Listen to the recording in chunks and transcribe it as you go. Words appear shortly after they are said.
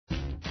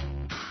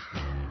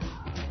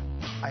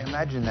I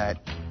imagine that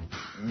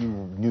you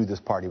knew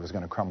this party was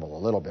going to crumble a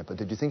little bit, but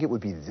did you think it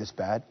would be this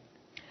bad?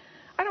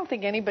 I don't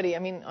think anybody, I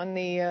mean,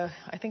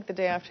 I think the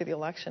day after the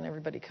election,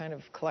 everybody kind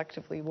of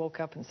collectively woke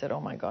up and said, oh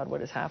my God,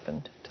 what has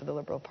happened to the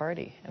Liberal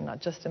Party? And not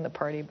just in the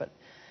party, but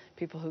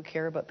people who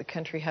care about the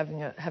country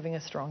having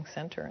a strong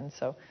center. And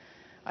so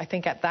I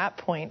think at that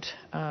point,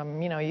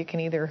 you know, you can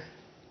either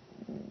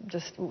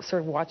just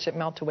sort of watch it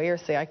melt away or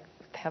say, I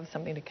have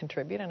something to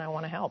contribute and I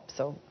want to help.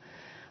 So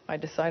I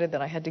decided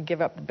that I had to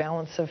give up the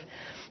balance of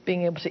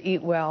being able to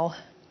eat well,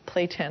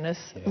 play tennis,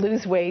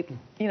 lose weight,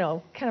 you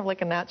know, kind of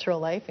like a natural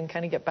life, and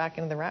kind of get back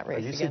into the rat race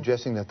again. Are you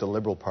suggesting that the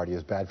Liberal Party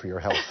is bad for your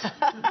health?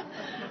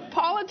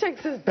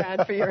 Politics is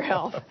bad for your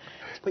health.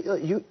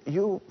 But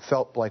you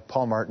felt like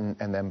Paul Martin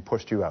and them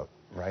pushed you out,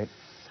 right?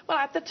 Well,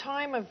 at the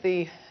time of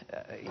the...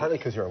 Partly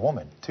because you're a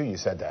woman, too, you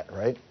said that,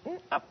 right?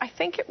 I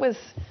think it was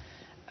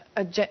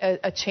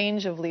a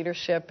change of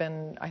leadership,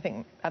 and I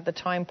think at the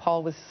time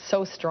Paul was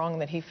so strong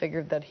that he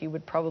figured that he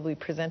would probably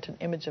present an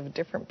image of a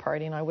different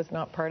party, and I was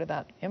not part of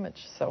that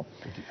image. So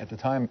at the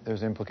time,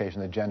 there's an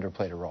implication that gender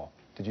played a role.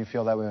 Did you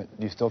feel that way?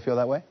 Do you still feel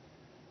that way?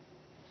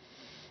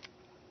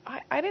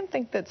 I didn't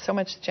think that so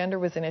much gender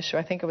was an issue.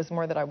 I think it was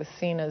more that I was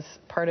seen as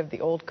part of the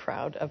old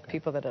crowd of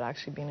people that had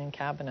actually been in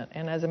cabinet.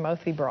 And as a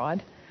mouthy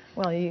broad,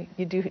 well,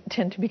 you do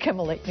tend to become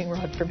a lightning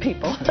rod for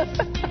people.